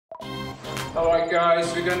Alright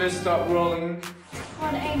guys, we're gonna start rolling.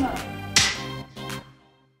 On Amo.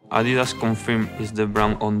 Adidas Confirm is the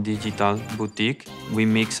brand on digital boutique. We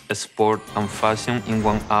mix sport and fashion in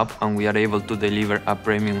one app, and we are able to deliver a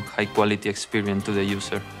premium high-quality experience to the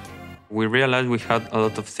user. We realized we had a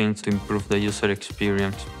lot of things to improve the user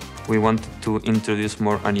experience. We wanted to introduce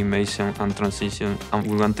more animation and transition, and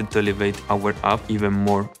we wanted to elevate our app even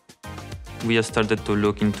more. We started to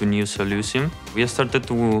look into new solutions. We started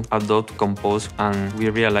to adopt Compose, and we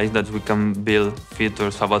realized that we can build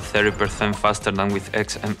features about 30% faster than with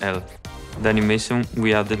XML. The animation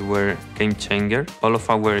we added were game changer. All of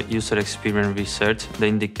our user experience research, they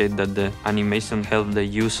indicate that the animation helped the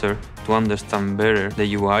user to understand better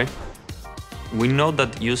the UI. We know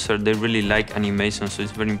that users, they really like animation, so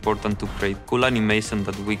it's very important to create cool animation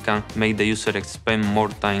that we can make the user spend more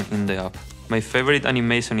time in the app. My favorite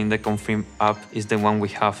animation in the Confirm app is the one we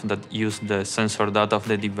have that uses the sensor data of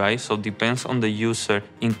the device, so depends on the user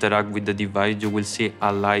interact with the device, you will see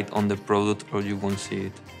a light on the product or you won't see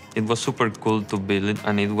it. It was super cool to build it,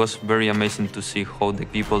 and it was very amazing to see how the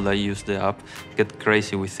people that use the app get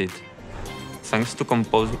crazy with it. Thanks to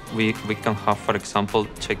Compose, we can have, for example,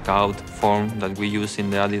 checkout form that we use in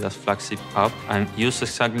the Adidas flagship app and use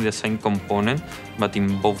exactly the same component, but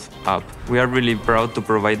in both apps. We are really proud to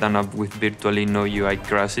provide an app with virtually no UI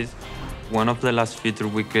crashes. One of the last features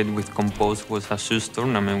we created with Compose was a shoes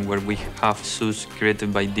tournament where we have shoes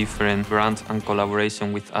created by different brands and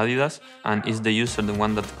collaboration with Adidas, and it's the user the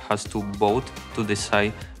one that has to vote to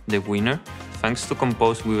decide the winner. Thanks to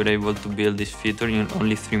Compose, we were able to build this feature in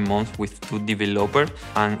only 3 months with 2 developers,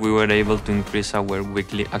 and we were able to increase our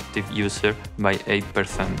weekly active user by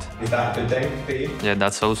 8%. Is that a good day for you? Yeah,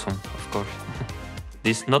 that's awesome, of course.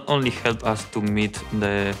 This not only helped us to meet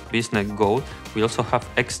the business goal, we also have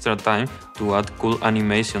extra time to add cool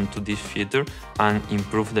animation to this feature and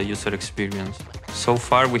improve the user experience. So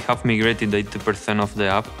far, we have migrated 80% of the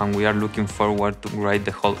app, and we are looking forward to write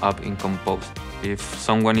the whole app in Compose. If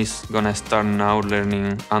someone is gonna start now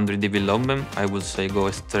learning Android development, I would say go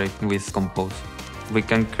straight with Compose. We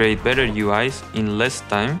can create better UIs in less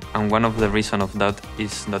time, and one of the reasons of that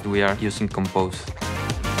is that we are using Compose.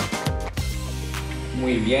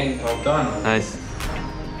 Muy bien, well done. Nice.